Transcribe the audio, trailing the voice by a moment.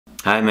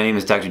Hi, my name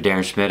is Dr.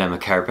 Darren Schmidt. I'm a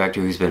chiropractor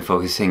who's been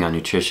focusing on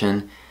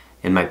nutrition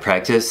in my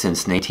practice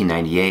since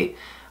 1998.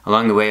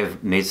 Along the way,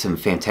 I've made some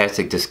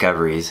fantastic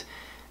discoveries,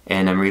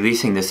 and I'm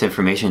releasing this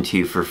information to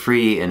you for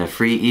free in a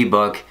free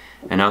ebook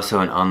and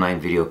also an online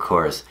video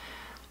course.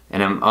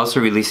 And I'm also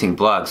releasing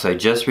blogs. So I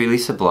just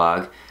released a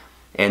blog,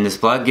 and this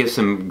blog gives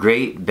some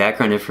great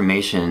background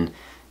information,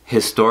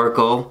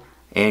 historical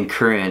and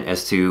current,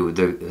 as to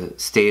the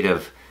state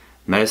of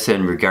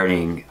medicine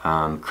regarding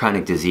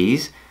chronic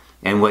disease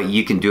and what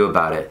you can do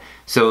about it.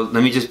 So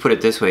let me just put it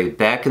this way.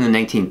 Back in the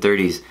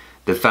 1930s,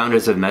 the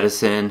founders of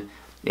medicine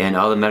and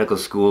all the medical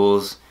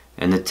schools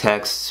and the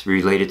texts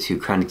related to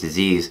chronic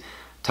disease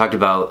talked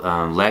about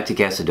lactic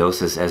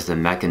acidosis as the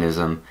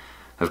mechanism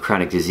of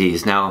chronic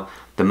disease. Now,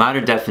 the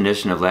modern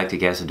definition of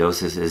lactic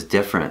acidosis is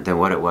different than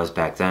what it was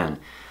back then.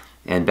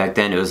 And back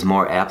then it was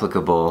more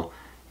applicable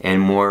and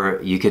more,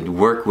 you could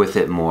work with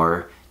it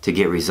more to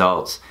get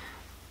results.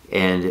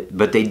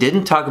 But they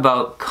didn't talk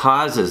about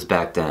causes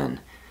back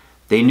then.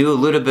 They knew a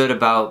little bit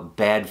about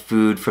bad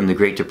food from the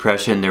Great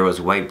Depression. There was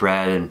white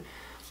bread and,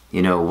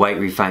 white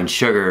refined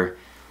sugar.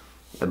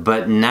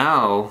 But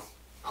now,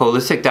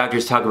 holistic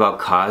doctors talk about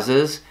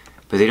causes,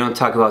 but they don't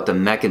talk about the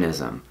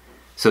mechanism.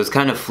 So it's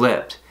kind of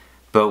flipped.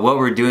 But what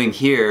we're doing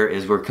here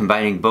is we're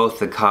combining both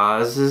the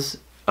causes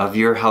of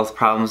your health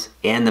problems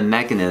and the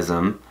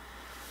mechanism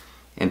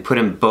and put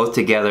them both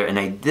together. And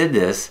I did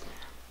this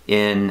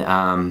in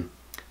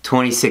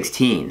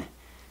 2016.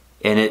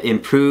 And it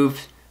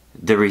improved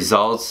the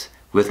results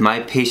with my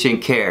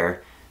patient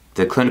care.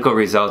 The clinical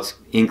results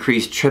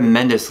increased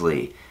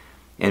tremendously.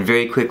 And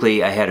very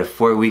quickly I had a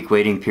 4-week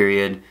waiting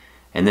period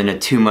and then a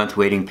 2-month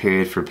waiting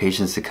period for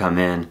patients to come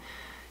in.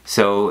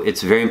 So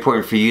it's very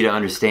important for you to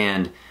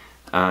understand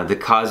the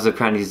causes of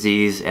chronic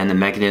disease and the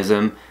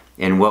mechanism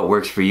and what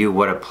works for you,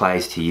 what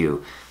applies to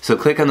you. So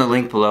click on the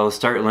link below,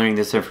 start learning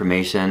this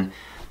information,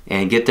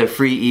 and get the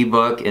free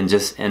ebook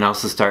and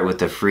also start with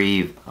the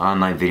free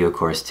online video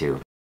course too.